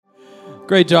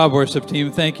Great job, worship team.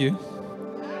 Thank you.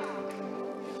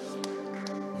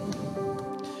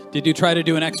 Did you try to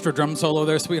do an extra drum solo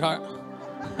there, sweetheart?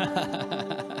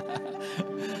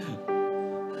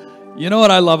 You know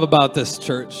what I love about this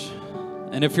church?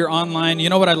 And if you're online, you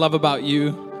know what I love about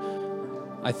you?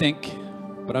 I think,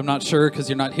 but I'm not sure because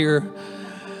you're not here.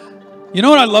 You know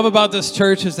what I love about this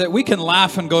church is that we can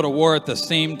laugh and go to war at the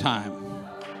same time.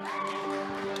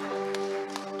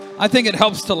 I think it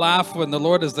helps to laugh when the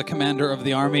Lord is the commander of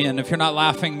the army. And if you're not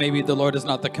laughing, maybe the Lord is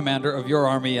not the commander of your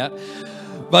army yet.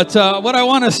 But what I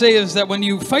want to say is that when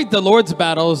you fight the Lord's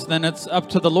battles, then it's up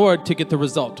to the Lord to get the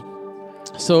result.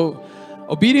 So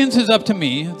obedience is up to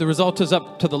me. The result is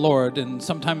up to the Lord. And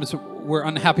sometimes we're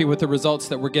unhappy with the results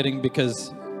that we're getting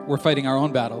because we're fighting our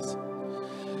own battles.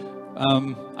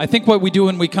 I think what we do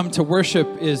when we come to worship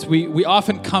is we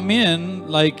often come in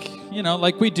like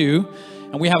we do,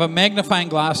 and we have a magnifying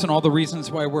glass and all the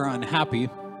reasons why we're unhappy.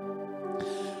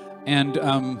 And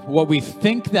what we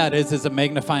think that is a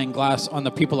magnifying glass on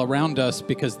the people around us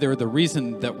because they're the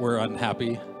reason that we're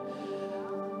unhappy.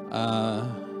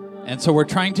 And so we're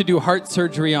trying to do heart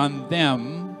surgery on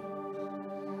them,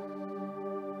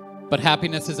 but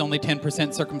happiness is only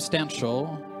 10%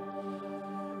 circumstantial.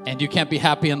 And you can't be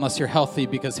happy unless you're healthy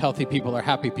because healthy people are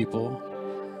happy people.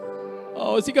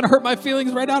 Oh, is he going to hurt my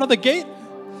feelings right out of the gate?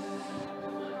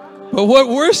 But what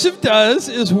worship does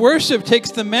is worship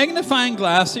takes the magnifying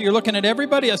glass, so you're looking at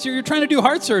everybody else. You're trying to do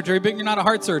heart surgery, but you're not a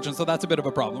heart surgeon, so that's a bit of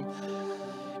a problem.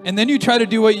 And then you try to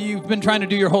do what you've been trying to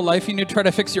do your whole life. You need to try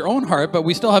to fix your own heart, but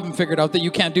we still haven't figured out that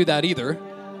you can't do that either.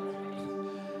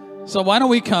 So why don't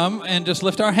we come and just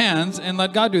lift our hands and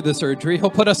let God do the surgery. He'll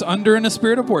put us under in a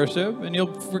spirit of worship, and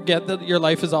you'll forget that your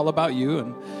life is all about you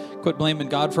and quit blaming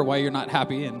God for why you're not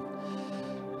happy. And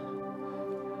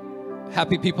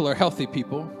happy people are healthy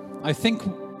people. I think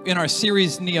in our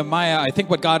series, Nehemiah, I think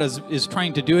what God is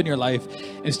trying to do in your life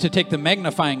is to take the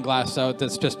magnifying glass out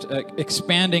that's just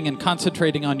expanding and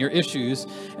concentrating on your issues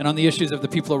and on the issues of the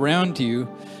people around you.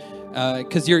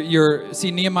 Because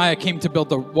see, Nehemiah came to build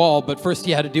the wall, but first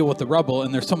he had to deal with the rubble,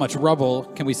 and there's so much rubble,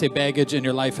 can we say baggage in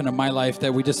your life and in my life,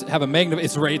 that we just have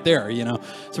it's right there,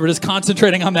 So we're just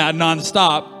concentrating on that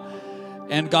nonstop.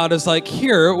 And God is like,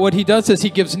 here, what he does is he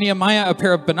gives Nehemiah a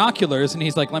pair of binoculars, and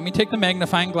he's like, let me take the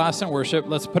magnifying glass and worship.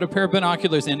 Let's put a pair of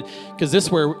binoculars in, because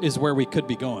this is where we could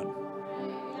be going.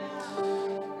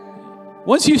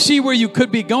 Once you see where you could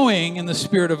be going in the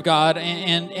Spirit of God,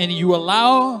 and you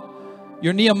allow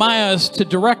your Nehemiahs to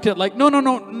direct it like, no,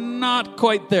 not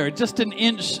quite there. Just an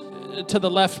inch to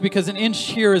the left, because an inch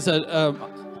here is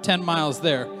 10 miles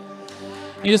there.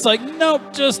 You're just like,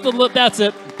 nope, just a little, that's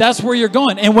it. That's where you're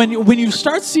going. And when you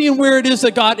start seeing where it is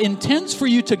that God intends for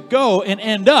you to go and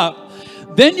end up,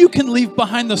 then you can leave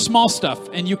behind the small stuff,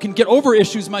 and you can get over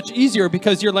issues much easier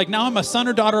because you're like, now I'm a son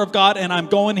or daughter of God, and I'm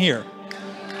going here.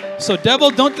 So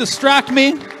devil, don't distract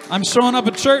me. I'm showing up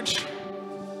at church.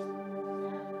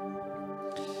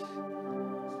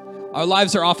 Our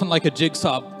lives are often like a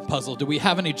jigsaw puzzle. Do we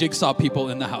have any jigsaw people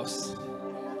in the house?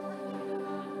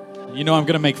 You know I'm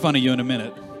going to make fun of you in a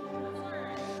minute.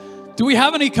 Do we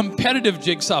have any competitive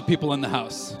jigsaw people in the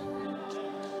house?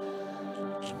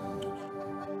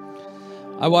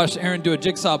 I watched Erin do a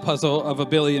jigsaw puzzle of 1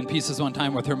 billion pieces one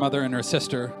time with her mother and her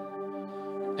sister.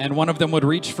 And one of them would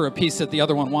reach for a piece that the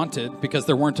other one wanted because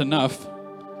there weren't enough.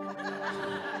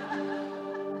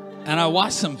 And I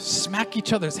watched them smack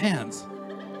each other's hands.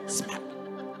 Smack.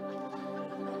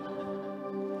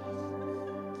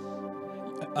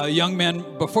 Young man,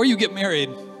 before you get married,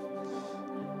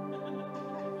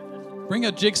 bring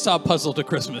a jigsaw puzzle to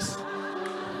Christmas.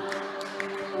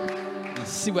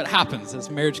 Let's see what happens. That's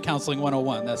marriage counseling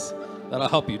 101. That'll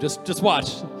help you. Just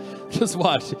watch. Just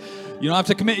watch. You don't have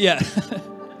to commit yet.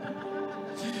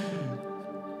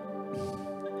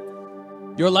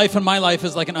 Your life and my life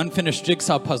is like an unfinished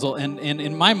jigsaw puzzle, and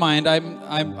in my mind,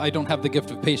 I don't have the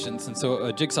gift of patience, and so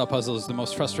a jigsaw puzzle is the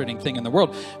most frustrating thing in the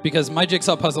world because my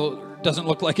jigsaw puzzle doesn't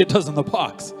look like it does in the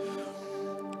box.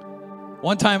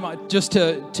 One time, just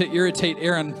to irritate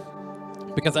Erin,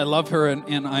 because I love her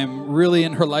and I'm really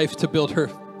in her life to build her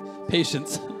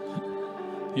patience.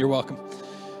 You're welcome.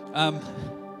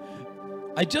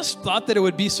 I just thought that it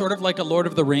would be sort of like a Lord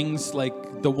of the Rings,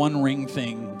 like the One Ring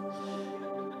thing.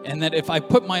 And that if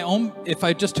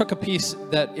I just took a piece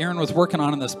that Erin was working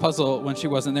on in this puzzle when she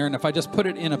wasn't there, and if I just put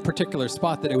it in a particular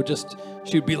spot, that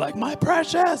she would be like, my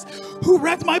precious, who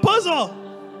wrecked my puzzle?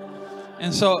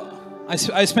 And so I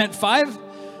spent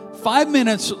five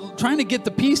minutes trying to get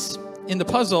the piece in the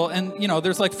puzzle, and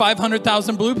there's like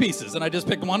 500,000 blue pieces, and I just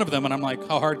picked one of them, and I'm like,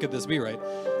 how hard could this be, right?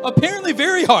 Apparently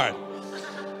very hard.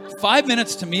 5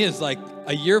 minutes to me is like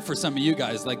a year for some of you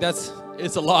guys. Like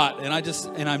it's a lot. And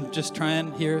I'm just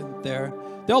trying here, there.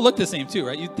 They all look the same too,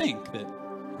 right? You'd think that.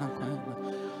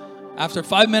 After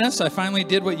 5 minutes, I finally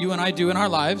did what you and I do in our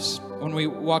lives when we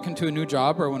walk into a new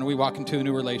job or when we walk into a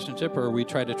new relationship or we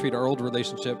try to treat our old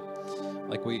relationship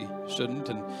like we shouldn't.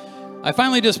 And I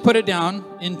finally just put it down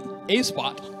in a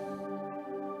spot,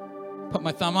 put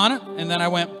my thumb on it, and then I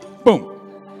went, boom.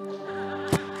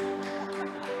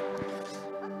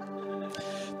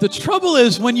 The trouble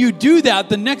is when you do that,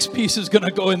 the next piece is going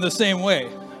to go in the same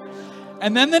way.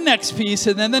 And then the next piece,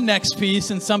 and then the next piece,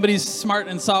 and somebody's smart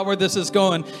and saw where this is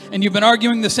going, and you've been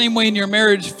arguing the same way in your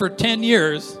marriage for 10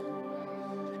 years,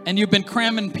 and you've been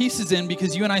cramming pieces in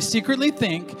because you and I secretly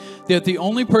think that the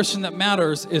only person that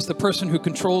matters is the person who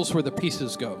controls where the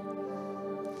pieces go.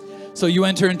 So you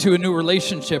enter into a new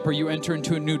relationship, or you enter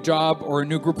into a new job, or a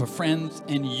new group of friends,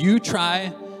 and you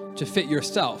try to fit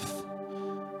yourself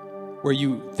where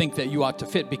you think that you ought to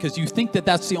fit because you think that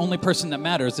that's the only person that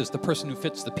matters is the person who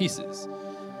fits the pieces.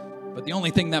 But the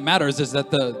only thing that matters is that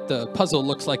the puzzle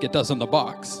looks like it does on the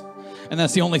box. And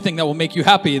that's the only thing that will make you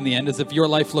happy in the end is if your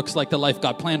life looks like the life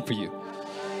God planned for you.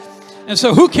 And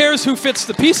so who cares who fits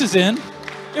the pieces in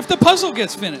if the puzzle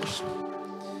gets finished?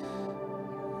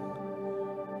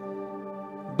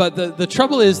 But the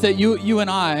trouble is that you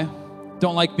and I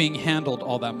don't like being handled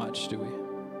all that much, do we?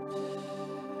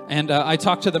 And I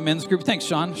talked to the men's group. Thanks,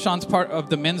 Sean. Sean's part of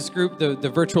the men's group, the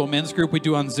virtual men's group we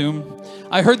do on Zoom.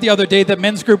 I heard the other day that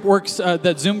men's group works,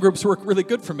 that Zoom groups work really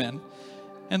good for men.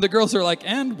 And the girls are like,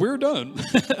 and we're done.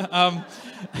 I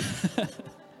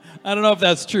don't know if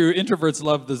that's true. Introverts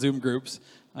love the Zoom groups.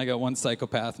 I got one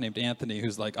psychopath named Anthony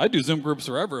who's like, I do Zoom groups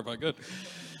forever if I could.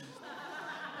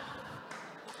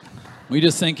 We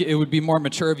just think it would be more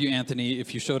mature of you, Anthony,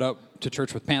 if you showed up to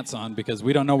church with pants on, because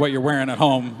we don't know what you're wearing at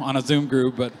home on a Zoom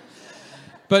group.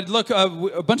 But look,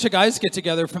 a bunch of guys get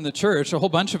together from the church, a whole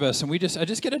bunch of us, and I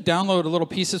just get to download little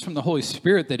pieces from the Holy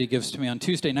Spirit that He gives to me on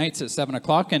Tuesday nights at 7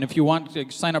 o'clock. And if you want to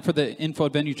sign up for the info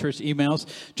at Venue Church emails,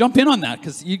 jump in on that,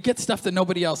 because you get stuff that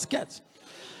nobody else gets.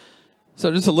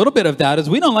 So just a little bit of that is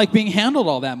we don't like being handled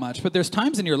all that much, but there's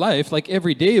times in your life, like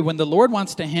every day, when the Lord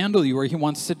wants to handle you, or He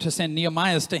wants to send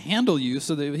Nehemiahs to handle you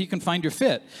so that He can find your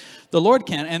fit. The Lord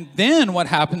can. And then what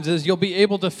happens is you'll be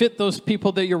able to fit those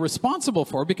people that you're responsible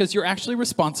for, because you're actually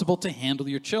responsible to handle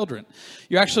your children.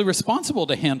 You're actually responsible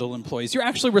to handle employees. You're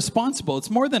actually responsible. It's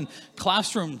more than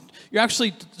classroom. You're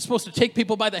actually supposed to take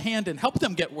people by the hand and help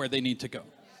them get where they need to go.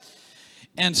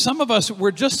 And some of us,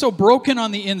 we're just so broken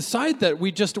on the inside that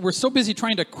we're so busy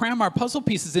trying to cram our puzzle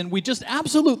pieces in, we just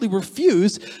absolutely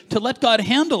refuse to let God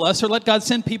handle us or let God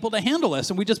send people to handle us.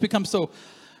 And we just become so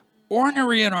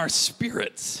ornery in our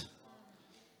spirits.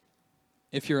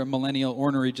 If you're a millennial,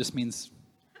 ornery just means,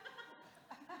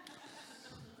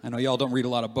 I know y'all don't read a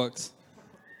lot of books.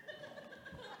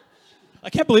 I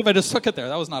can't believe I just took it there.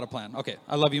 That was not a plan. Okay,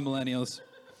 I love you, millennials.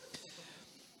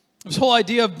 This whole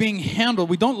idea of being handled,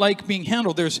 we don't like being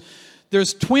handled.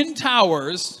 There's twin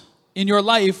towers in your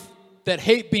life that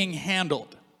hate being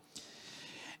handled.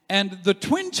 And the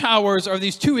twin towers are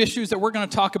these two issues that we're going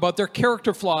to talk about. They're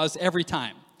character flaws every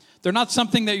time. They're not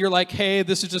something that you're like, hey,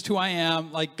 this is just who I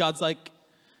am. Like God's like,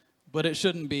 but it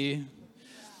shouldn't be.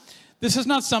 This is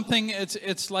not something,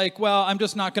 it's like, well, I'm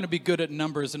just not going to be good at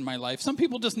numbers in my life. Some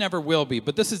people just never will be,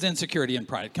 but this is insecurity and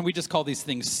pride. Can we just call these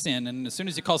things sin? And as soon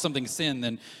as you call something sin,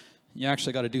 then you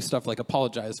actually got to do stuff like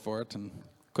apologize for it and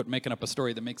quit making up a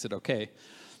story that makes it okay.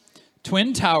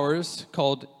 Twin towers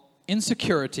called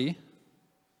insecurity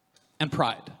and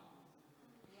pride.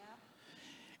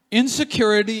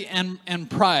 Insecurity and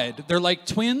pride, they're like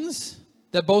twins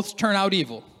that both turn out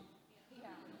evil.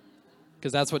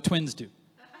 Because that's what twins do.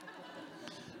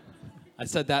 I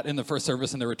said that in the first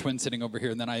service, and there were twins sitting over here,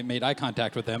 and then I made eye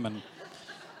contact with them, and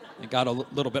it got a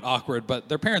little bit awkward, but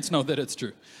their parents know that it's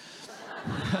true.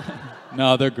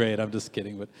 No, they're great. I'm just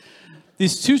kidding. But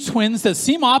these two twins that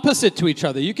seem opposite to each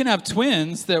other. You can have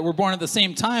twins that were born at the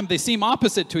same time. They seem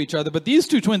opposite to each other, but these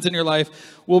two twins in your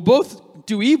life will both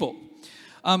do evil.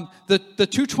 The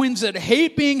two twins that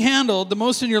hate being handled the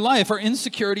most in your life are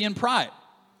insecurity and pride.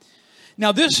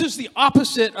 Now, this is the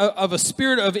opposite of a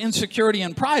spirit of insecurity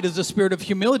and pride, is a spirit of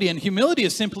humility. And humility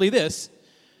is simply this: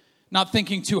 not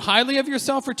thinking too highly of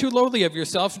yourself or too lowly of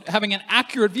yourself, having an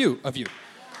accurate view of you.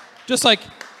 Just like,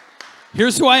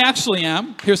 here's who I actually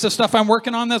am. Here's the stuff I'm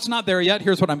working on that's not there yet.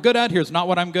 Here's what I'm good at. Here's not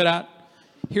what I'm good at.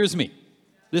 Here's me.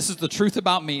 This is the truth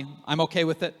about me. I'm okay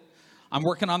with it. I'm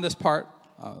working on this part.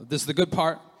 This is the good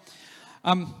part.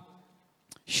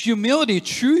 Humility,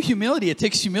 true humility, it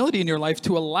takes humility in your life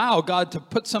to allow God to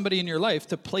put somebody in your life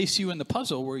to place you in the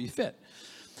puzzle where you fit.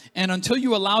 And until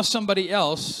you allow somebody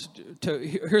else to,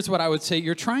 here's what I would say,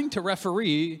 you're trying to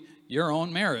referee your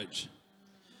own marriage.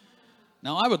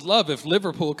 Now, I would love if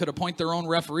Liverpool could appoint their own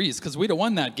referees, because we'd have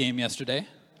won that game yesterday.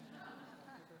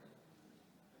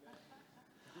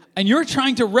 And you're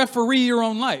trying to referee your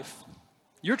own life.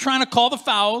 You're trying to call the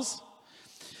fouls.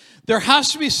 There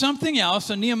has to be something else,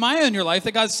 a Nehemiah in your life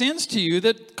that God sends to you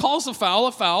that calls a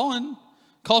foul, and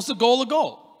calls the goal a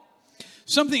goal.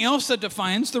 Something else that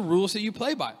defines the rules that you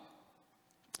play by.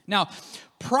 Now,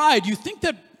 pride, you think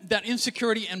that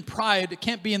insecurity and pride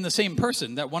can't be in the same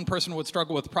person, that one person would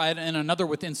struggle with pride and another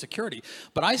with insecurity.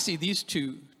 But I see these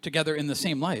two together in the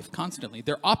same life constantly.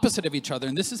 They're opposite of each other,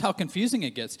 and this is how confusing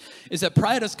it gets, is that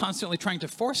pride is constantly trying to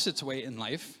force its way in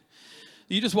life.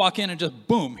 You just walk in and just,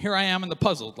 boom, here I am in the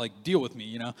puzzle, like, deal with me,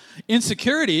 you know.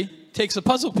 Insecurity takes a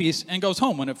puzzle piece and goes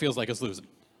home when it feels like it's losing.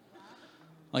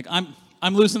 Like, I'm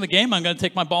losing the game, I'm going to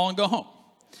take my ball and go home.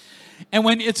 And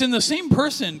when it's in the same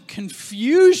person,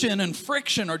 confusion and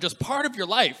friction are just part of your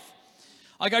life.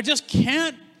 Like, I just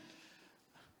can't.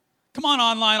 Come on,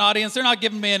 online audience, they're not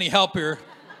giving me any help here.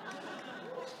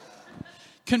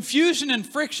 Confusion and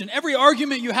friction. Every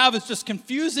argument you have is just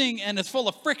confusing and it's full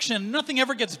of friction. Nothing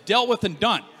ever gets dealt with and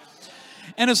done.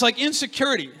 And it's like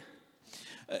insecurity.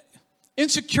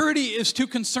 Insecurity is too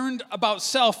concerned about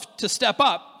self to step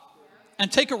up and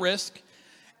take a risk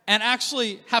and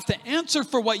actually have to answer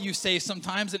for what you say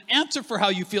sometimes and answer for how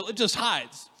you feel. It just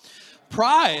hides.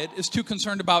 Pride is too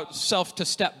concerned about self to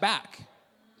step back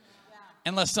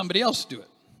and let somebody else do it.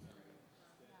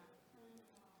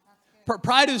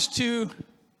 Pride is too...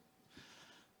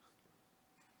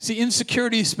 See,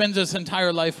 insecurity spends its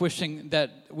entire life wishing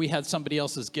that we had somebody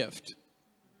else's gift.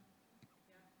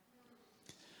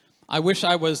 I wish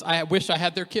I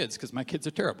had their kids, because my kids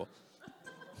are terrible.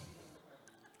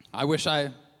 I wish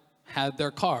I had their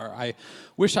car. I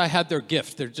wish I had their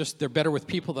gift. They're better with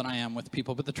people than I am with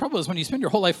people. But the trouble is when you spend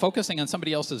your whole life focusing on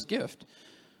somebody else's gift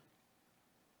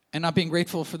and not being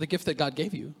grateful for the gift that God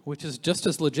gave you, which is just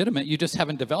as legitimate, you just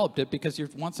haven't developed it because you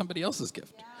want somebody else's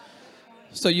gift.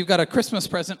 So you've got a Christmas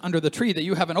present under the tree that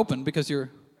you haven't opened because you're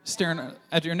staring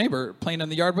at your neighbor playing in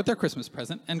the yard with their Christmas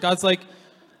present. And God's like,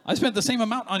 I spent the same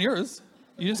amount on yours.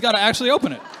 You just got to actually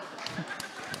open it.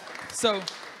 So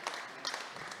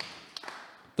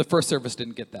the first service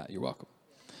didn't get that. You're welcome.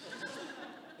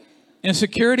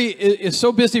 Insecurity is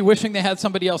so busy wishing they had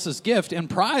somebody else's gift. And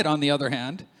pride, on the other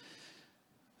hand,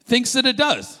 thinks that it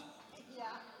does.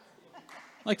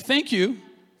 Like, thank you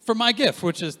for my gift,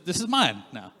 which is, this is mine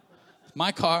now.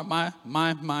 My car,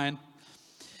 mine.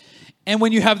 And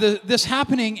when you have this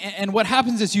happening, and what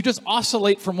happens is you just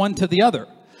oscillate from one to the other.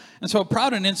 And so a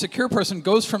proud and insecure person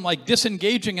goes from like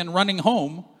disengaging and running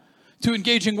home to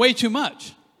engaging way too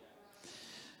much.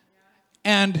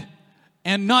 And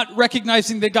not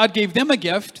recognizing that God gave them a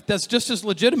gift that's just as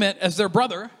legitimate as their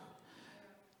brother,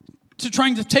 to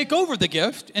trying to take over the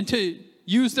gift and to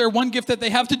use their one gift that they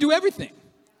have to do everything.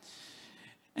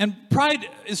 And pride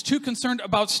is too concerned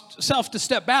about self to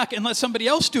step back and let somebody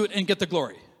else do it and get the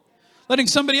glory. Letting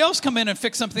somebody else come in and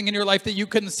fix something in your life that you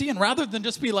couldn't see. And rather than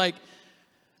just be like,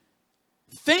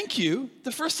 thank you,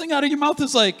 the first thing out of your mouth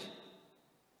is like,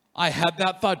 I had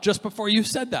that thought just before you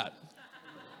said that.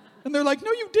 And they're like,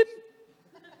 no, you didn't.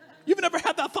 You've never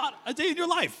had that thought a day in your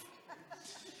life.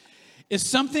 It's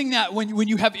something that when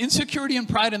you have insecurity and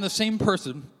pride in the same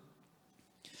person,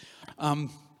 I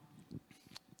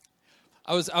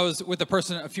was with a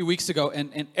person a few weeks ago,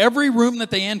 and every room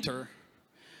that they enter,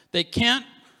 they can't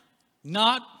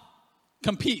not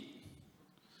compete.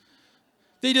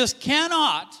 They just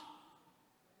cannot.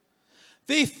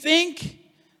 They think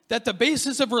that the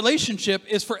basis of relationship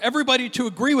is for everybody to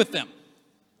agree with them.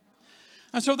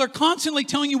 And so they're constantly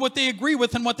telling you what they agree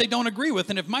with and what they don't agree with.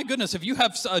 And if you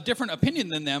have a different opinion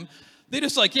than them, they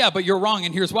just like, yeah, but you're wrong,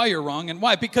 and here's why you're wrong. And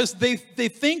why? Because they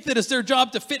think that it's their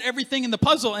job to fit everything in the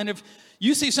puzzle, and if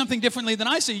you see something differently than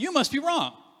I see, you must be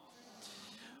wrong.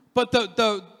 But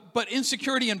but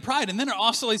insecurity and pride, and then it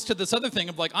oscillates to this other thing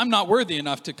of like, I'm not worthy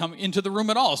enough to come into the room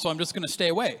at all, so I'm just going to stay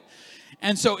away.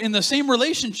 And so in the same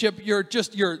relationship,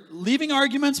 you're leaving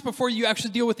arguments before you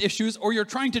actually deal with issues, or you're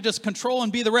trying to just control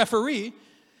and be the referee,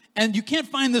 and you can't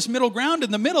find this middle ground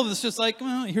in the middle that's just like,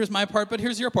 well, here's my part, but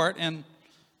here's your part, and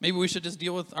maybe we should just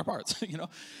deal with our parts, you know?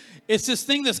 It's this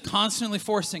thing that's constantly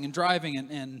forcing and driving,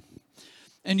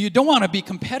 and you don't want to be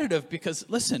competitive because,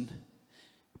 listen,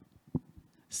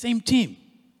 same team.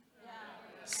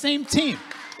 Same team.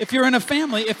 If you're in a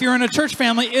family, if you're in a church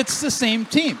family, it's the same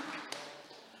team.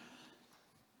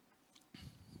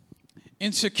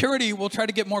 Insecurity will try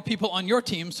to get more people on your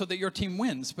team so that your team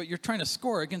wins, but you're trying to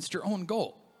score against your own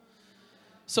goal.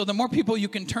 So the more people you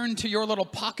can turn to your little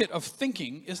pocket of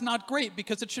thinking is not great,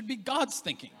 because it should be God's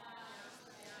thinking.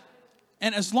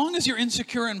 And as long as you're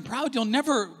insecure and proud, you'll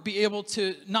never be able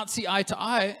to not see eye to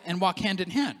eye and walk hand in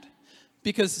hand.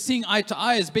 Because seeing eye to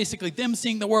eye is basically them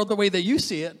seeing the world the way that you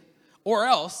see it, or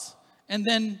else. And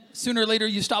then sooner or later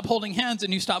you stop holding hands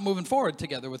and you stop moving forward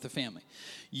together with the family.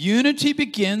 Unity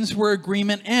begins where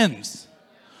agreement ends.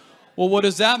 Well, what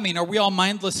does that mean? Are we all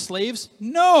mindless slaves?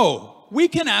 No. We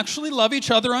can actually love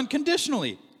each other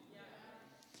unconditionally.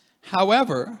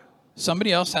 However,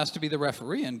 somebody else has to be the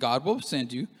referee, and God will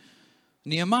send you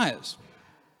Nehemiahs.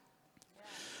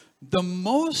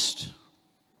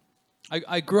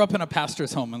 I grew up in a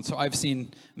pastor's home, and so I've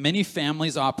seen many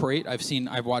families operate.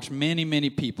 I've watched many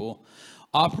people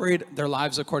operate their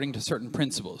lives according to certain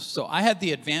principles. So I had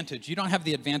the advantage. You don't have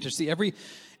the advantage. See,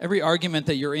 every argument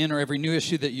that you're in or every new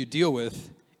issue that you deal with,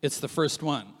 it's the first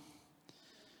one.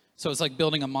 So it's like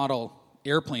building a model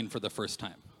airplane for the first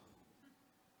time.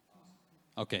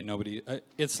 Okay, nobody.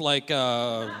 It's like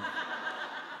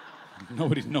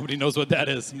nobody knows what that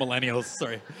is. Millennials,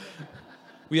 sorry.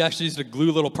 We actually used to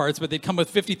glue little parts, but they'd come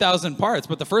with 50,000 parts.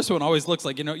 But the first one always looks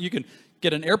like, you can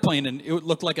get an airplane and it would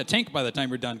look like a tank by the time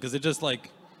you're done, because it just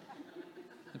like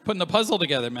putting the puzzle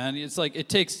together, man. It's like it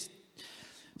takes.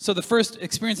 So the first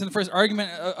experience and the first argument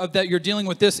of that you're dealing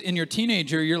with this in your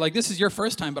teenager, you're like, this is your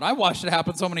first time. But I watched it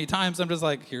happen so many times. I'm just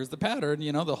like, here's the pattern.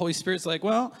 The Holy Spirit's like,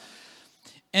 well,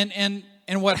 and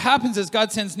what happens is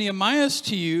God sends Nehemiahs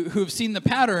to you who have seen the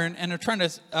pattern and are trying to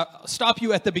stop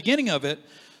you at the beginning of it,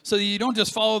 so that you don't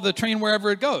just follow the train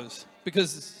wherever it goes,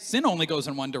 because sin only goes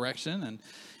in one direction.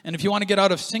 And if you want to get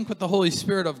out of sync with the Holy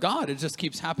Spirit of God, it just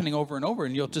keeps happening over and over,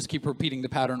 and you'll just keep repeating the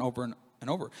pattern over and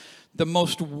over. The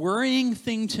most worrying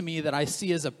thing to me that I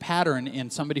see as a pattern in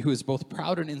somebody who is both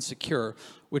proud and insecure,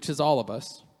 which is all of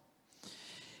us,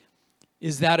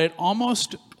 is that it's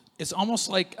almost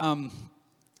like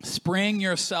spraying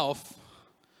yourself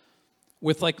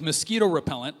with like mosquito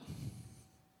repellent,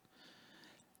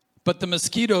 but the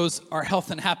mosquitoes are health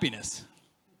and happiness.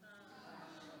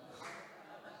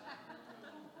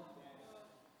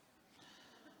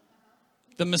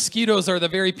 The mosquitoes are the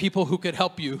very people who could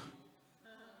help you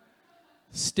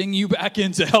sting you back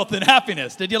into health and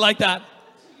happiness. Did you like that?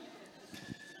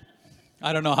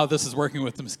 I don't know how this is working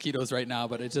with the mosquitoes right now,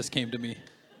 but it just came to me.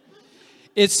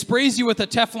 It sprays you with a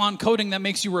Teflon coating that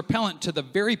makes you repellent to the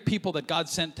very people that God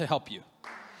sent to help you.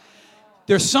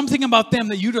 There's something about them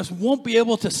that you just won't be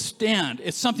able to stand.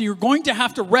 It's something you're going to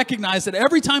have to recognize, that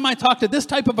every time I talk to this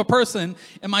type of a person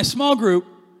in my small group,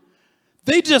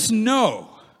 they just know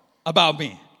about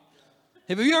me.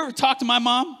 Have you ever talked to my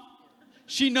mom?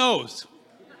 She knows.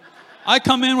 I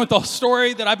come in with a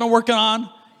story that I've been working on,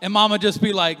 and mom would just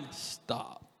be like,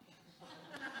 stop.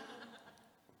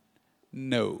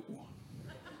 No.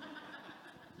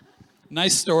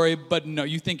 Nice story, but no.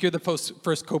 You think you're the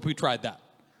first cope who tried that.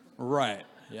 Right,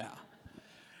 yeah.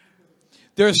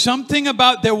 There's something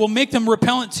about that will make them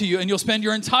repellent to you, and you'll spend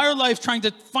your entire life trying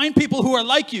to find people who are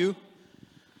like you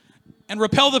and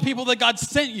repel the people that God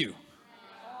sent you.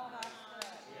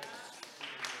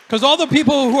 Because all the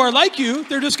people who are like you,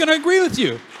 they're just going to agree with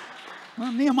you.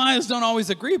 Well, Nehemiahs don't always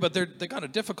agree, but they got a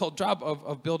difficult job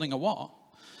of building a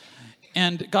wall.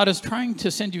 And God is trying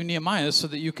to send you Nehemiahs so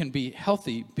that you can be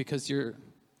healthy, because your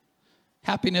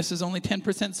happiness is only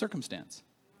 10% circumstance.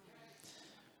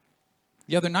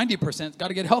 The other 90% got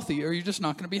to get healthy, or you're just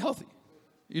not going to be healthy.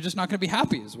 You're just not going to be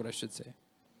happy, is what I should say.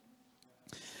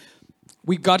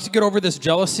 We've got to get over this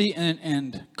jealousy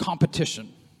and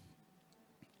competition.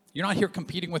 You're not here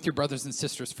competing with your brothers and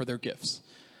sisters for their gifts.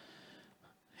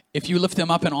 If you lift them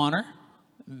up in honor,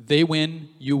 they win,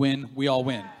 you win, we all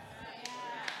win.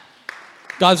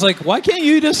 God's like, why can't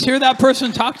you just hear that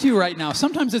person talk to you right now?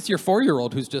 Sometimes it's your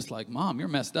 4-year-old who's just like, Mom, you're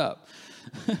messed up.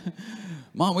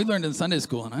 Mom, we learned in Sunday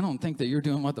school, and I don't think that you're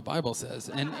doing what the Bible says.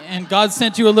 And God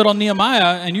sent you a little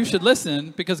Nehemiah, and you should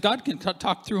listen, because God can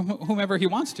talk through whomever he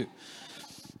wants to.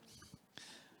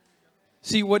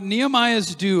 See, what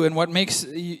Nehemiahs do, and what makes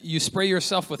you spray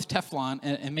yourself with Teflon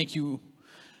and make you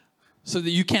so that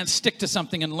you can't stick to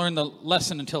something and learn the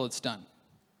lesson until it's done.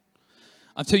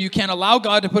 Until you can't allow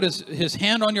God to put his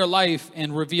hand on your life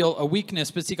and reveal a weakness.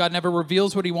 But see, God never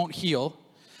reveals what he won't heal.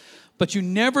 But you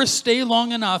never stay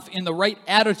long enough in the right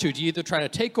attitude. You either try to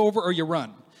take over or you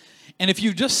run. And if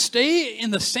you just stay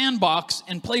in the sandbox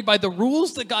and play by the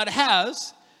rules that God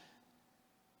has,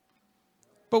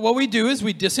 but what we do is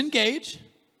we disengage,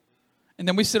 and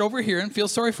then we sit over here and feel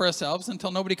sorry for ourselves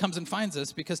until nobody comes and finds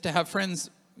us, because to have friends,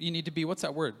 you need to be, what's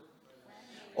that word?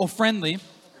 Oh, friendly.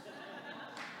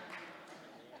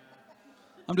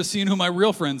 I'm just seeing who my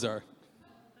real friends are.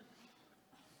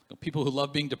 People who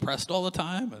love being depressed all the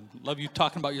time and love you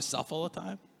talking about yourself all the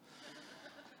time.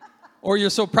 Or you're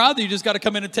so proud that you just got to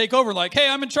come in and take over like, hey,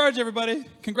 I'm in charge, everybody.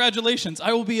 Congratulations.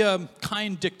 I will be a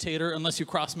kind dictator unless you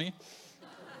cross me.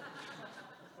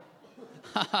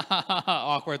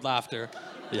 Awkward laughter.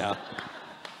 Yeah.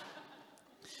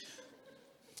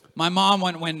 My mom,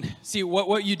 see,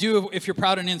 what you do if you're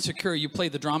proud and insecure, you play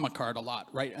the drama card a lot,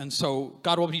 right? And so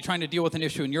God will be trying to deal with an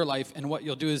issue in your life, and what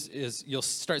you'll do is you'll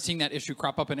start seeing that issue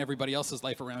crop up in everybody else's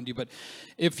life around you. But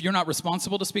if you're not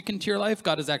responsible to speak into your life,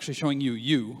 God is actually showing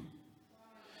you.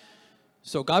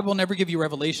 So God will never give you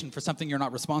revelation for something you're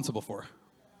not responsible for.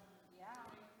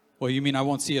 Well, you mean I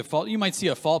won't see a fault? You might see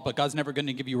a fault, but God's never going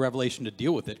to give you revelation to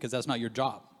deal with it because that's not your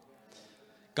job.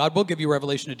 God will give you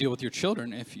revelation to deal with your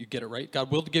children if you get it right.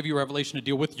 God will give you revelation to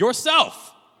deal with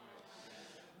yourself.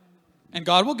 And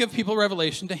God will give people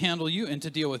revelation to handle you and to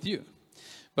deal with you.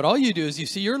 But all you do is you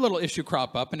see your little issue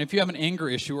crop up, and if you have an anger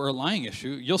issue or a lying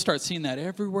issue, you'll start seeing that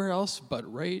everywhere else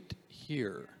but right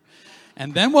here.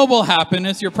 And then what will happen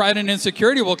is your pride and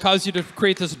insecurity will cause you to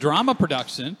create this drama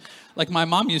production. Like my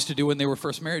mom used to do when they were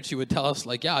first married. She would tell us,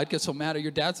 like, yeah, I'd get so mad at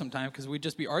your dad sometimes because we'd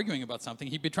just be arguing about something.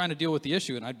 He'd be trying to deal with the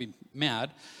issue, and I'd be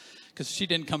mad because she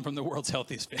didn't come from the world's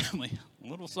healthiest family. A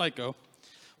little psycho.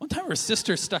 One time her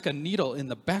sister stuck a needle in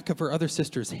the back of her other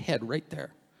sister's head right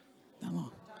there. That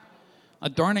long. A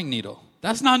darning needle.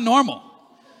 That's not normal.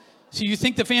 So you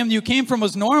think the family you came from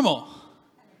was normal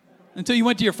until you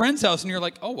went to your friend's house and you're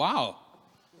like, oh, wow.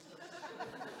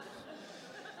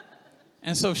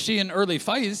 And so she in early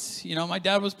fights, my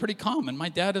dad was pretty calm. And my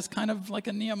dad is kind of like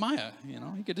a Nehemiah,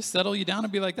 He could just settle you down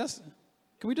and be like, can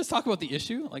we just talk about the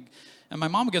issue? And my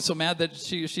mom would get so mad that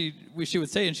she would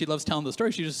say, and she loves telling the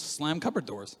story, she just slammed cupboard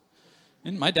doors.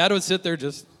 And my dad would sit there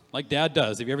just like dad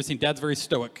does. Have you ever seen dad's very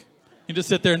stoic? He'd just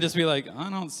sit there and just be like, I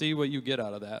don't see what you get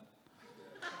out of that.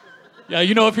 Yeah,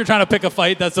 if you're trying to pick a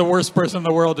fight, that's the worst person in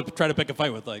the world to try to pick a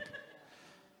fight with.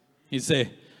 He'd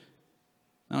say,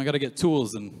 now I got to get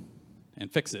tools and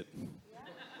fix it.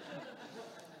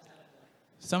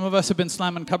 Some of us have been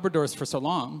slamming cupboard doors for so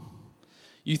long.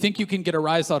 You think you can get a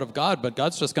rise out of God, but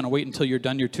God's just going to wait until you're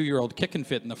done your 2-year-old kicking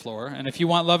fit in the floor. And if you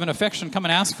want love and affection, come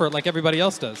and ask for it like everybody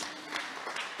else does.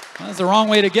 That's the wrong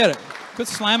way to get it. Quit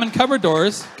slamming cupboard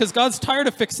doors because God's tired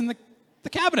of fixing the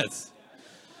cabinets.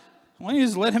 Why don't you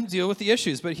just let him deal with the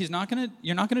issues? But you're not going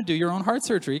to do your own heart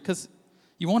surgery because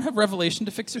you won't have revelation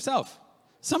to fix yourself.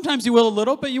 Sometimes you will a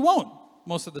little, but you won't.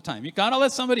 Most of the time. You got to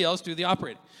let somebody else do the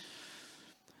operating.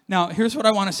 Now, here's what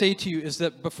I want to say to you is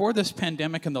that before this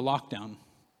pandemic and the lockdown,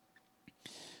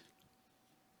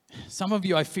 some of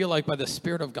you, I feel like by the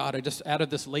Spirit of God, I just added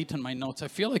this late in my notes, I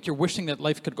feel like you're wishing that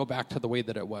life could go back to the way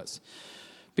that it was.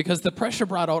 Because the pressure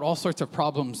brought out all sorts of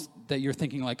problems that you're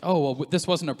thinking like, oh, well, this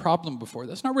wasn't a problem before.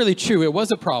 That's not really true. It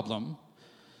was a problem.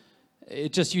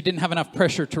 It just, you didn't have enough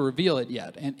pressure to reveal it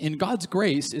yet. And in God's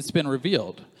grace, it's been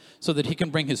revealed so that he can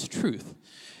bring his truth.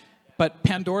 But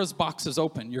Pandora's box is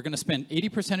open. You're going to spend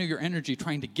 80% of your energy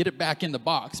trying to get it back in the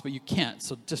box, but you can't.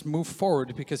 So just move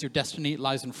forward because your destiny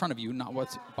lies in front of you, not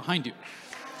what's behind you.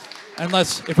 And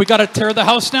if we got to tear the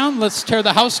house down, let's tear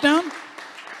the house down.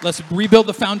 Let's rebuild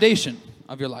the foundation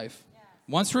of your life.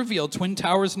 Once revealed, twin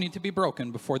towers need to be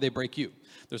broken before they break you.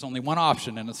 There's only one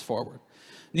option, and it's forward.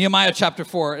 Nehemiah chapter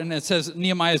 4, and it says,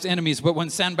 Nehemiah's enemies, but when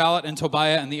Sanballat and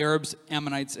Tobiah and the Arabs,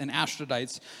 Ammonites, and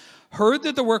Ashdodites heard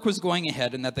that the work was going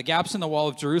ahead and that the gaps in the wall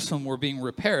of Jerusalem were being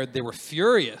repaired, they were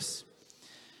furious.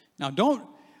 Now,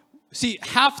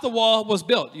 half the wall was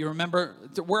built. You remember,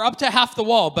 we're up to half the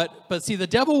wall, but see, the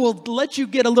devil will let you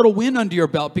get a little wind under your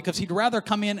belt because he'd rather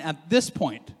come in at this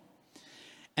point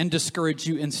and discourage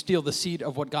you and steal the seed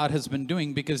of what God has been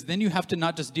doing, because then you have to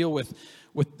not just deal with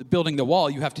building the wall,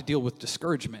 you have to deal with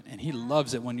discouragement, and he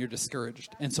loves it when you're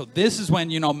discouraged. And so this is when,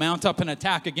 mount up an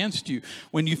attack against you,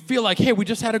 when you feel like, hey, we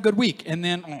just had a good week, and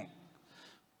then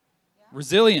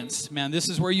resilience, man, this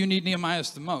is where you need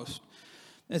Nehemiah's the most.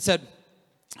 It said,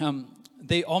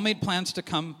 they all made plans to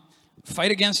come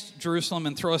fight against Jerusalem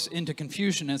and throw us into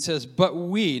confusion. It says, but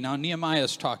now Nehemiah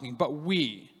is talking, but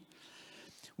we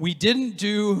didn't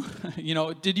do,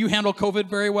 did you handle COVID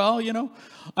very well,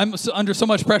 I'm under so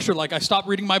much pressure, I stopped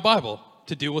reading my Bible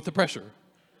to deal with the pressure.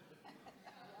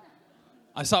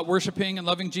 I stopped worshiping and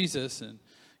loving Jesus and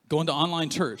going to online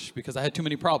church because I had too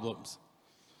many problems.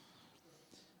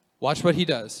 Watch what he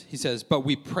does. He says, but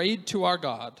we prayed to our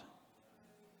God.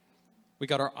 We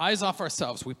got our eyes off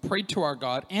ourselves. We prayed to our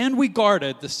God, and we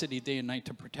guarded the city day and night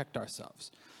to protect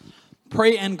ourselves.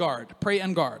 Pray and guard. Pray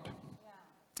and guard.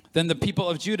 Then the people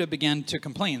of Judah began to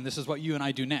complain. This is what you and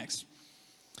I do next.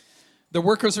 The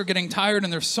workers are getting tired,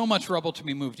 and there's so much rubble to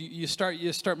be moved. You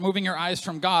start moving your eyes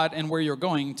from God and where you're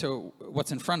going to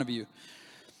what's in front of you.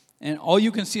 And all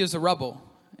you can see is the rubble.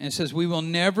 And it says, we will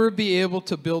never be able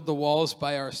to build the walls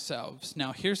by ourselves.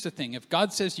 Now, here's the thing. If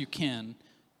God says you can,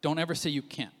 don't ever say you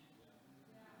can't.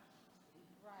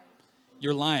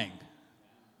 You're lying.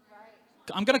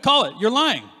 I'm going to call it. You're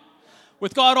lying.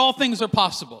 With God, all things are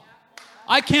possible.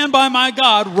 I can, by my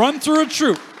God, run through a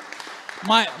troop.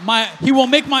 He will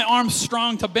make my arms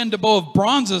strong to bend a bow of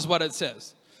bronze, is what it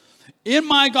says. In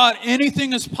my God,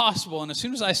 anything is possible. And as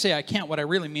soon as I say I can't, what I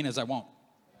really mean is I won't.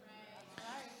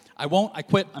 I won't. I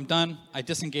quit. I'm done. I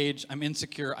disengage. I'm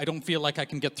insecure. I don't feel like I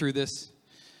can get through this.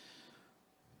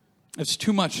 It's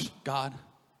too much, God.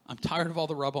 I'm tired of all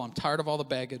the rubble. I'm tired of all the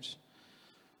baggage.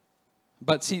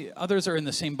 But see, others are in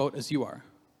the same boat as you are.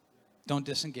 Don't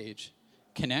disengage.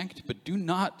 Connect, but do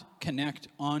not connect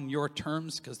on your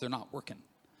terms because they're not working.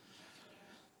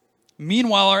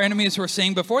 Meanwhile, our enemies were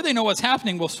saying, before they know what's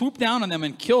happening, we'll swoop down on them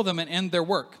and kill them and end their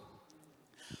work.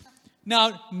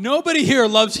 Now, nobody here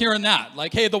loves hearing that.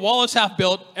 Like, hey, the wall is half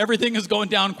built, everything is going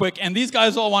down quick, and these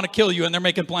guys all want to kill you, and they're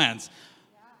making plans.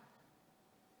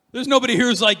 There's nobody here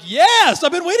who's like, yes,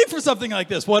 I've been waiting for something like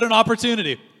this. What an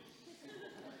opportunity.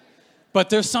 But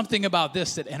there's something about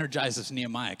this that energizes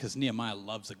Nehemiah, because Nehemiah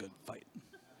loves a good fight.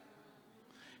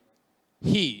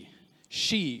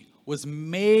 She was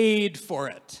made for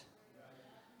it.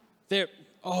 They're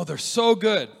so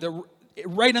good. They're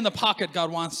right in the pocket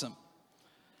God wants them.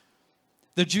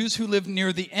 The Jews who lived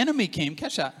near the enemy came,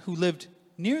 catch that, who lived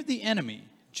near the enemy.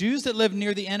 Jews that lived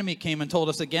near the enemy came and told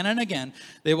us again and again,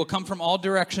 they will come from all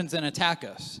directions and attack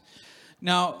us.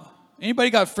 Now,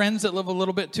 anybody got friends that live a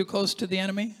little bit too close to the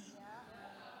enemy?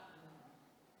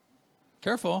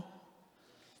 Careful.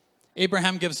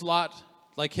 Abraham gives Lot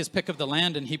like his pick of the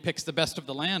land, and he picks the best of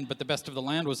the land, but the best of the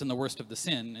land was in the worst of the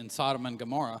sin, in Sodom and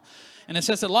Gomorrah. And it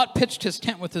says that Lot pitched his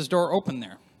tent with his door open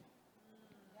there.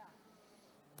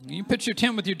 You pitch your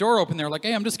tent with your door open there, like,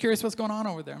 hey, I'm just curious what's going on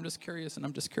over there. I'm just curious,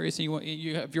 and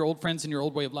you have your old friends and your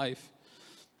old way of life,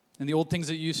 and the old things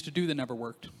that you used to do that never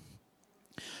worked.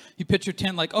 You pitch your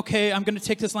tent like, okay, I'm going to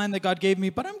take this land that God gave me,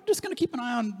 but I'm just going to keep an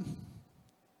eye on,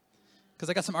 because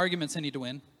I got some arguments I need to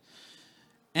win.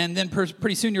 And then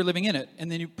pretty soon you're living in it. And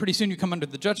then pretty soon you come under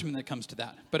the judgment that comes to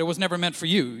that. But it was never meant for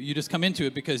you. You just come into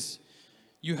it because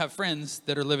you have friends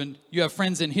you have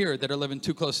friends in here that are living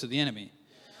too close to the enemy.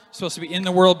 You're supposed to be in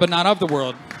the world, but not of the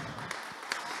world.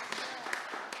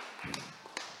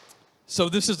 So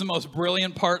this is the most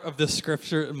brilliant part of this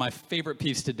scripture, my favorite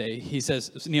piece today.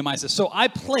 Nehemiah says, so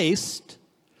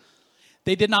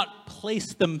they did not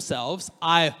place themselves,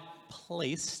 I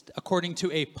placed, according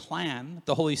to a plan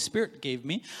the Holy Spirit gave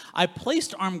me, I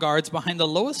placed armed guards behind the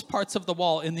lowest parts of the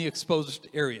wall in the exposed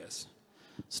areas.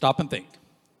 Stop and think.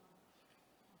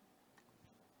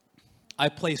 I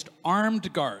placed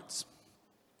armed guards.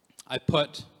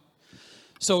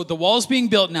 So the wall's being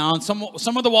built now, and some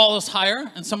of the wall is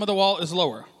higher, and some of the wall is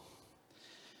lower.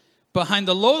 Behind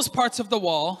the lowest parts of the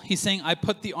wall, he's saying, I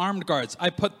put the armed guards. I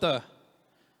put the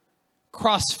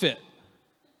CrossFit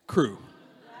crew.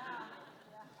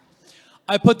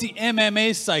 I put the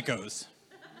MMA psychos.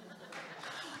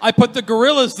 I put the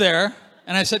gorillas there,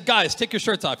 and I said, guys, take your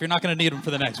shirts off. You're not going to need them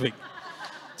for the next week.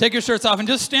 Take your shirts off and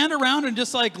just stand around and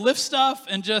just like lift stuff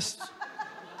and just...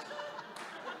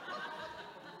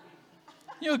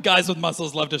 You know, guys with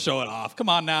muscles love to show it off. Come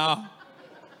on now.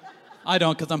 I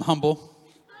don't, because I'm humble.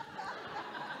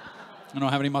 I don't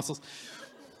have any muscles.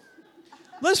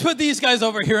 Let's put these guys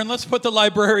over here, and let's put the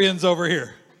librarians over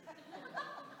here.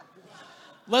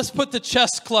 Let's put the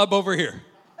chess club over here.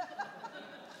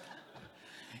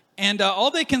 And all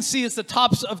they can see is the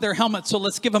tops of their helmets, so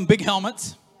let's give them big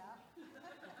helmets.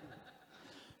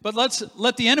 But let's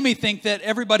let the enemy think that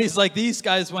everybody's like these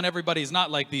guys when everybody's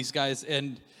not like these guys.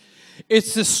 And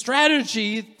it's the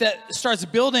strategy that starts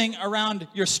building around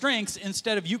your strengths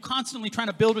instead of you constantly trying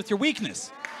to build with your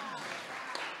weakness.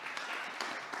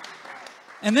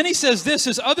 And then he says, this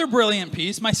is other brilliant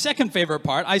piece, my second favorite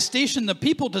part. I stationed the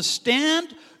people to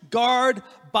stand guard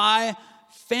by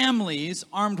families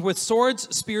armed with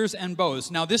swords, spears, and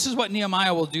bows. Now, this is what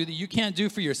Nehemiah will do that you can't do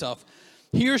for yourself.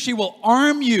 He or she will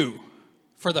arm you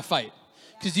for the fight.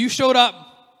 Because you showed up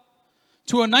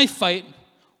to a knife fight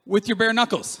with your bare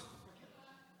knuckles.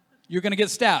 You're going to get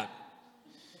stabbed.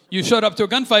 You showed up to a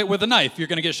gunfight with a knife. You're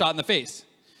going to get shot in the face.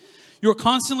 You're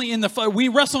constantly in the fight. We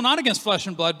wrestle not against flesh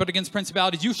and blood, but against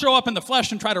principalities. You show up in the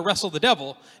flesh and try to wrestle the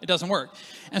devil. It doesn't work.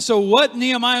 And so what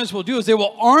Nehemiahs will do is they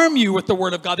will arm you with the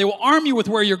word of God. They will arm you with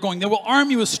where you're going. They will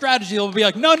arm you with strategy. They'll be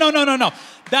like, no.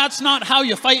 That's not how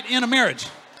you fight in a marriage.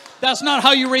 That's not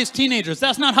how you raise teenagers.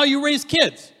 That's not how you raise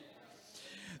kids.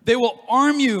 They will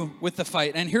arm you with the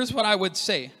fight. And here's what I would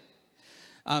say.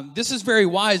 This is very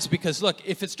wise because, look,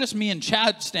 if it's just me and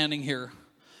Chad standing here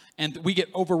and we get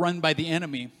overrun by the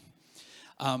enemy,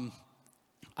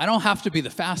 I don't have to be the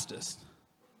fastest.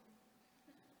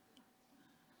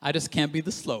 I just can't be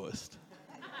the slowest.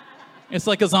 It's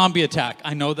like a zombie attack.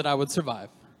 I know that I would survive.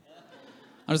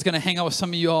 I'm just going to hang out with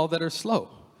some of you all that are slow.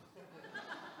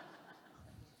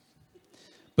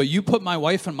 But you put my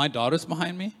wife and my daughters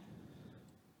behind me,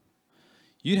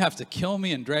 you'd have to kill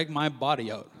me and drag my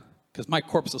body out because my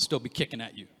corpse will still be kicking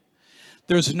at you.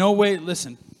 There's no way,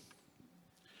 listen,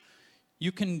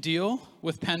 you can deal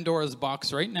with Pandora's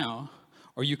box right now,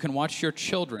 or you can watch your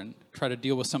children try to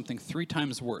deal with something 3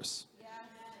 times worse.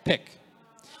 Pick.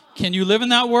 Can you live in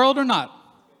that world or not?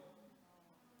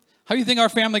 How do you think our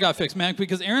family got fixed, man?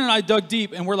 Because Aaron and I dug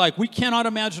deep and we're like, we cannot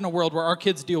imagine a world where our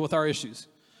kids deal with our issues.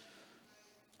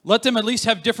 Let them at least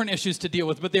have different issues to deal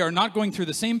with, but they are not going through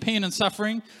the same pain and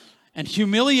suffering and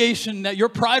humiliation that your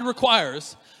pride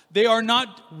requires. They are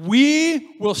not.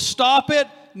 We will stop it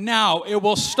now. It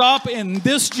will stop in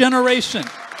this generation.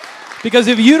 Because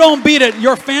if you don't beat it,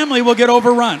 your family will get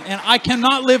overrun. And I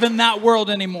cannot live in that world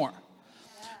anymore.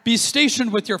 Be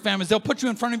stationed with your families. They'll put you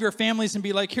in front of your families and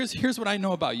be like, here's what I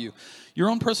know about you. Your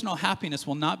own personal happiness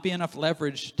will not be enough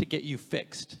leverage to get you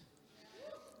fixed.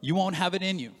 You won't have it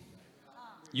in you.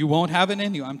 You won't have it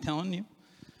in you, I'm telling you.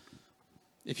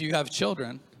 If you have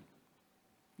children,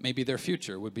 maybe their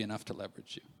future would be enough to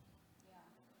leverage you.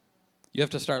 You have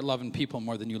to start loving people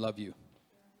more than you love you.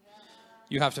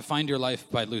 You have to find your life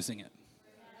by losing it.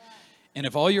 And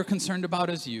if all you're concerned about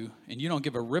is you, and you don't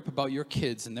give a rip about your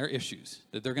kids and their issues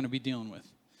that they're going to be dealing with,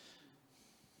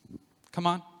 come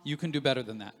on, you can do better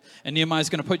than that. And Nehemiah's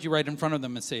going to put you right in front of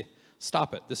them and say,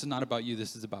 stop it. This is not about you.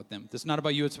 This is about them. This is not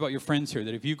about you. It's about your friends here,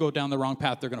 that if you go down the wrong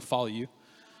path, they're going to follow you.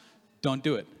 Don't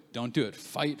do it. Don't do it.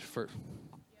 Fight for...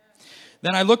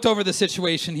 Then I looked over the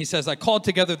situation. He says, I called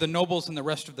together the nobles and the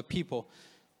rest of the people.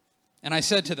 And I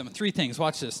said to them 3 things.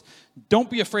 Watch this. Don't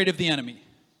be afraid of the enemy.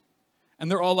 And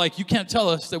they're all like, you can't tell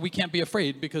us that we can't be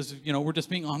afraid because, we're just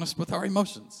being honest with our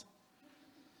emotions.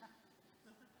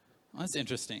 Well, that's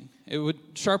interesting. It would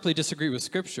sharply disagree with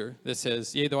Scripture that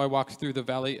says, yea, though I walk through the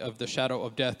valley of the shadow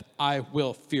of death, I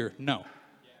will fear no.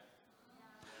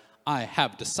 I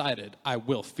have decided I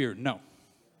will fear no.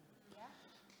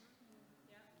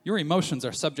 Your emotions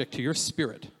are subject to your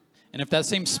spirit. And if that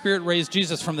same spirit raised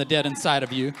Jesus from the dead inside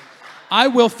of you, I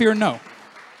will fear no.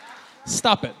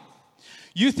 Stop it.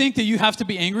 You think that you have to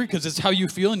be angry because it's how you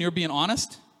feel and you're being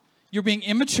honest? You're being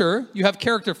immature. You have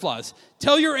character flaws.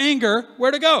 Tell your anger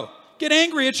where to go. Get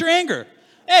angry at your anger.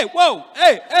 Hey, whoa,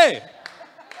 hey.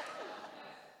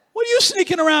 What are you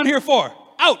sneaking around here for?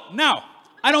 Out, now.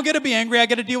 I don't get to be angry. I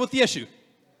get to deal with the issue.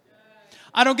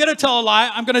 I don't get to tell a lie.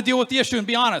 I'm going to deal with the issue and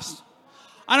be honest.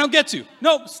 I don't get to.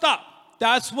 No, stop.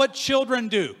 That's what children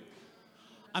do.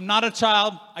 I'm not a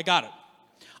child. I got it.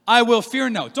 I will fear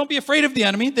no. Don't be afraid of the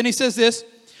enemy. Then he says this,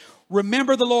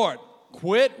 remember the Lord.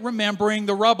 Quit remembering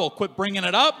the rubble. Quit bringing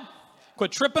it up.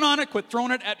 Quit tripping on it. Quit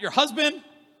throwing it at your husband.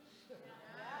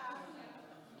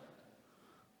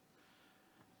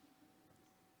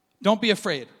 Don't be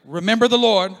afraid. Remember the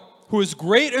Lord, who is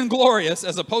great and glorious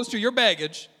as opposed to your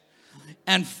baggage,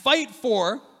 and fight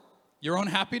for your own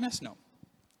happiness? No.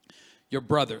 Your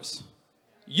brothers.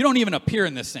 You don't even appear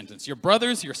in this sentence. Your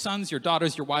brothers, your sons, your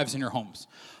daughters, your wives, and your homes.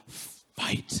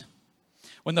 Fight.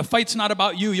 When the fight's not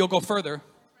about you, you'll go further.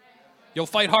 You'll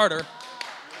fight harder.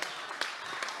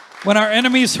 When our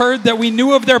enemies heard that we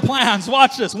knew of their plans,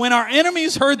 watch this. When our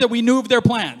enemies heard that we knew of their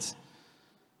plans,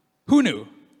 who knew?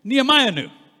 Nehemiah knew.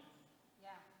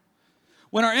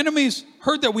 When our enemies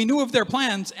heard that we knew of their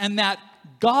plans and that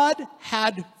God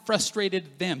had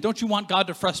frustrated them. Don't you want God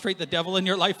to frustrate the devil in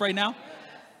your life right now?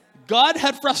 God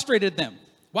had frustrated them.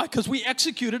 Why? Because we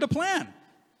executed a plan.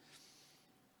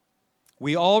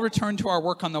 We all returned to our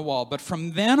work on the wall. But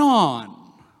from then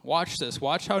on, watch this.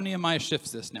 Watch how Nehemiah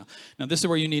shifts this now. Now, this is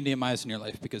where you need Nehemiahs in your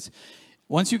life. Because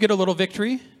once you get a little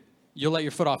victory, you'll let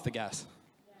your foot off the gas.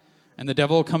 And the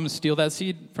devil will come and steal that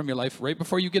seed from your life right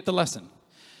before you get the lesson.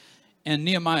 And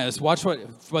Nehemiah's, watch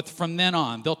but from then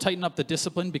on, they'll tighten up the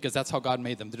discipline because that's how God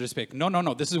made them. They're just like,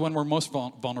 no, this is when we're most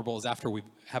vulnerable is after we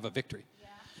have a victory.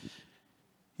 Yeah.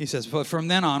 He says, but from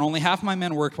then on, only half my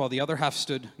men worked while the other half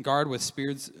stood guard with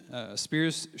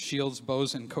spears, shields,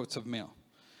 bows, and coats of mail.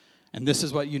 And this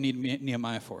is what you need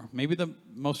Nehemiah for. Maybe the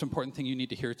most important thing you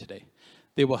need to hear today.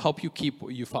 They will help you keep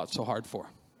what you fought so hard for.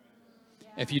 Yeah.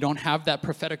 If you don't have that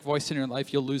prophetic voice in your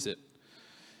life, you'll lose it.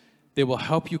 They will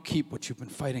help you keep what you've been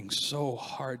fighting so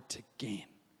hard to gain.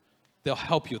 They'll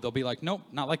help you. They'll be like, nope,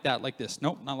 not like that, like this.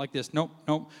 Nope, not like this. Nope,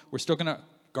 nope. We're still going to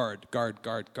guard.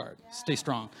 Stay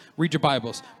strong. Read your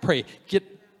Bibles. Pray.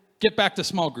 Get back to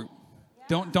small group.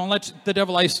 Don't let the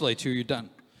devil isolate you. You're done.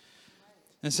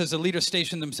 And it says the leaders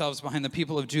stationed themselves behind the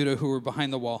people of Judah who were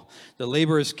behind the wall. The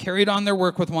laborers carried on their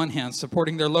work with one hand,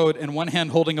 supporting their load, and one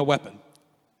hand holding a weapon.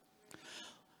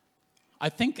 I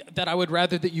think that I would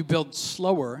rather that you build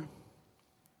slower,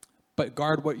 but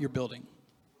guard what you're building.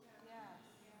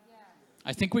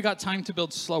 I think we got time to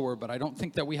build slower, but I don't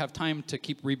think that we have time to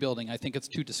keep rebuilding. I think it's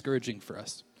too discouraging for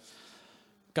us.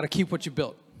 Got to keep what you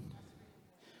built.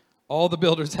 All the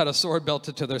builders had a sword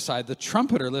belted to their side. The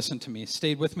trumpeter, listened to me,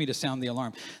 stayed with me to sound the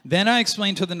alarm. Then I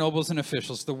explained to the nobles and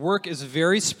officials, the work is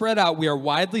very spread out. We are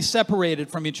widely separated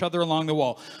from each other along the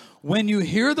wall. When you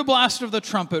hear the blast of the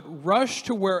trumpet, rush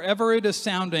to wherever it is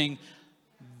sounding.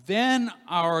 Then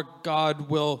our God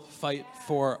will fight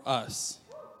for us.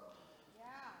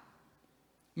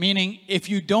 Meaning, if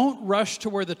you don't rush to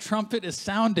where the trumpet is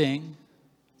sounding,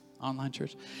 online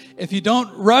church, if you don't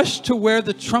rush to where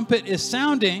the trumpet is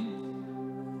sounding,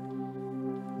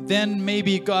 then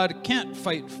maybe God can't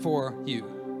fight for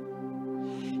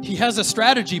you. He has a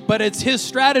strategy, but it's his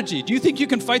strategy. Do you think you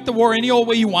can fight the war any old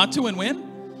way you want to and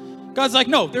win? God's like,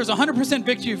 no, there's 100%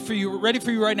 victory for you, ready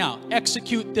for you right now.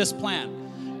 Execute this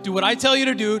plan. Do what I tell you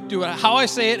to do it how I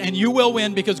say it, and you will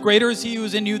win, because greater is he who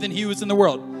is in you than he who is in the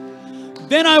world.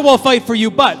 Then I will fight for you,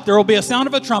 but there will be a sound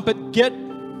of a trumpet.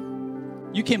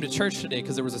 You came to church today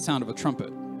because there was a sound of a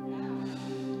trumpet.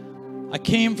 I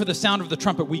came for the sound of the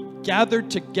trumpet. We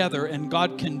gathered together, and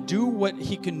God can do what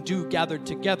he can do gathered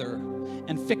together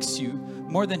and fix you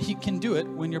more than he can do it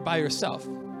when you're by yourself.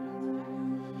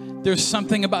 There's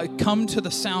something about come to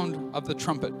the sound of the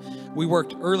trumpet. We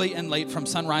worked early and late from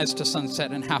sunrise to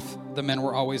sunset, and half the men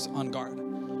were always on guard.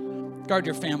 Guard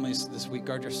your families this week.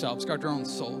 Guard yourselves. Guard your own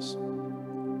souls.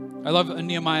 I love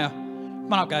Nehemiah.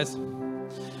 Come on up, guys.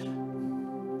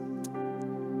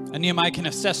 A Nehemiah can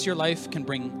assess your life, can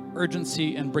bring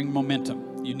urgency and bring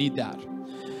momentum. You need that.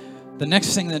 The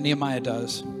next thing that Nehemiah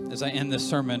does, as I end this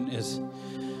sermon, is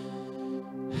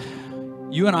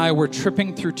you and I were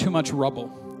tripping through too much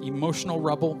rubble. Emotional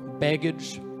rubble,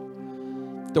 baggage,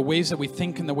 the ways that we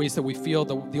think and the ways that we feel,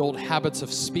 the old habits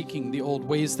of speaking, the old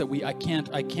ways that I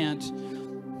can't,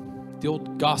 the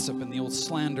old gossip and the old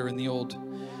slander and the old...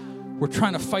 We're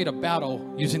trying to fight a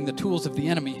battle using the tools of the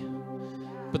enemy,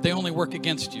 but they only work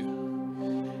against you.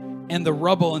 And the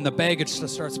rubble and the baggage that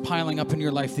starts piling up in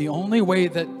your life, the only way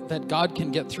that God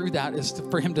can get through that is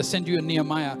for him to send you a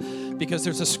Nehemiah, because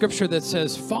there's a scripture that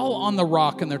says, fall on the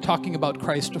rock, and they're talking about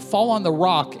Christ, to fall on the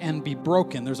rock and be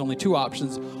broken. There's only two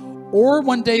options. Or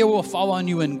one day it will fall on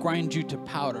you and grind you to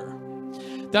powder.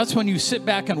 That's when you sit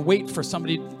back and wait for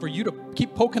you to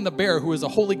keep poking the bear who is a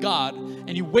holy God,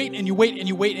 and you wait and you wait and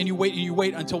you wait and you wait and you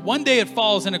wait until one day it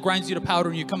falls and it grinds you to powder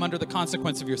and you come under the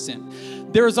consequence of your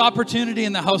sin. There is opportunity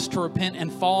in the house to repent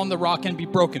and fall on the rock and be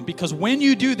broken, because when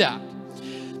you do that,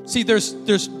 see, there's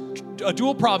a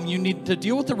dual problem. You need to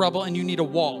deal with the rubble and you need a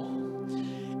wall.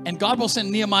 And God will send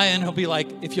Nehemiah, and he'll be like,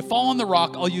 if you fall on the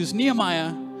rock, I'll use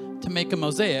Nehemiah to make a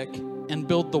mosaic and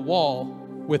build the wall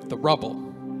with the rubble.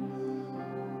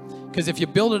 Because if you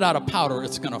build it out of powder,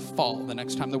 it's going to fall the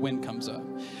next time the wind comes up.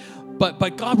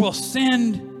 But God will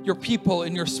send your people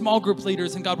and your small group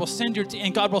leaders, and God will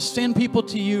send people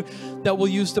to you that will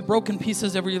use the broken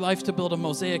pieces of your life to build a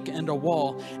mosaic and a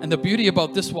wall. And the beauty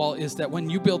about this wall is that when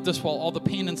you build this wall, all the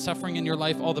pain and suffering in your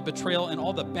life, all the betrayal and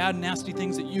all the bad, nasty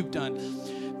things that you've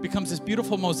done becomes this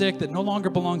beautiful mosaic that no longer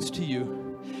belongs to you.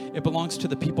 It belongs to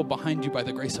the people behind you by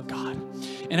the grace of God.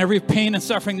 And every pain and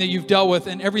suffering that you've dealt with,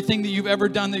 and everything that you've ever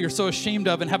done that you're so ashamed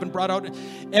of and haven't brought out,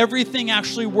 everything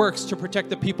actually works to protect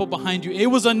the people behind you. It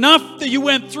was enough that you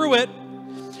went through it.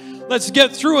 Let's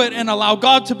get through it and allow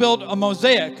God to build a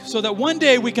mosaic so that one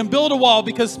day we can build a wall,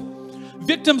 because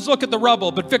victims look at the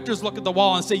rubble, but victors look at the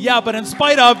wall and say, yeah, but in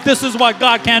spite of, this is what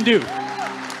God can do.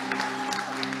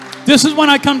 This is when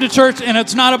I come to church, and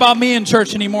it's not about me in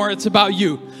church anymore. It's about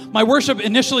you. My worship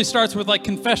initially starts with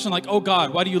confession, oh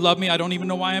God, why do you love me? I don't even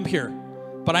know why I'm here,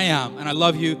 but I am, and I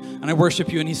love you, and I worship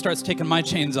you, and he starts taking my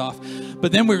chains off.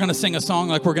 But then we're going to sing a song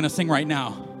like we're going to sing right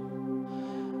now.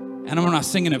 And I'm not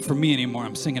singing it for me anymore.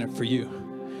 I'm singing it for you.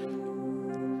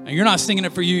 And you're not singing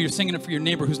it for you. You're singing it for your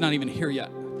neighbor who's not even here yet.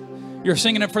 You're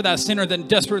singing it for that sinner that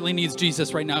desperately needs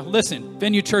Jesus right now. Listen,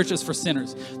 Venue Church is for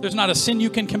sinners. There's not a sin you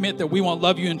can commit that we won't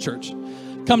love you in church.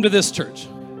 Come to this church.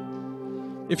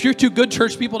 If you're too good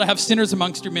church people to have sinners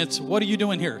amongst your midst, what are you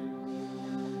doing here?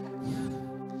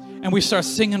 And we start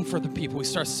singing for the people. We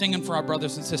start singing for our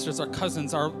brothers and sisters, our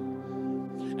cousins,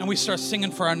 and and we start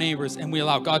singing for our neighbors, and we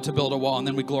allow God to build a wall, and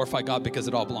then we glorify God because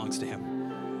it all belongs to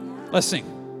him. Let's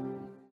sing.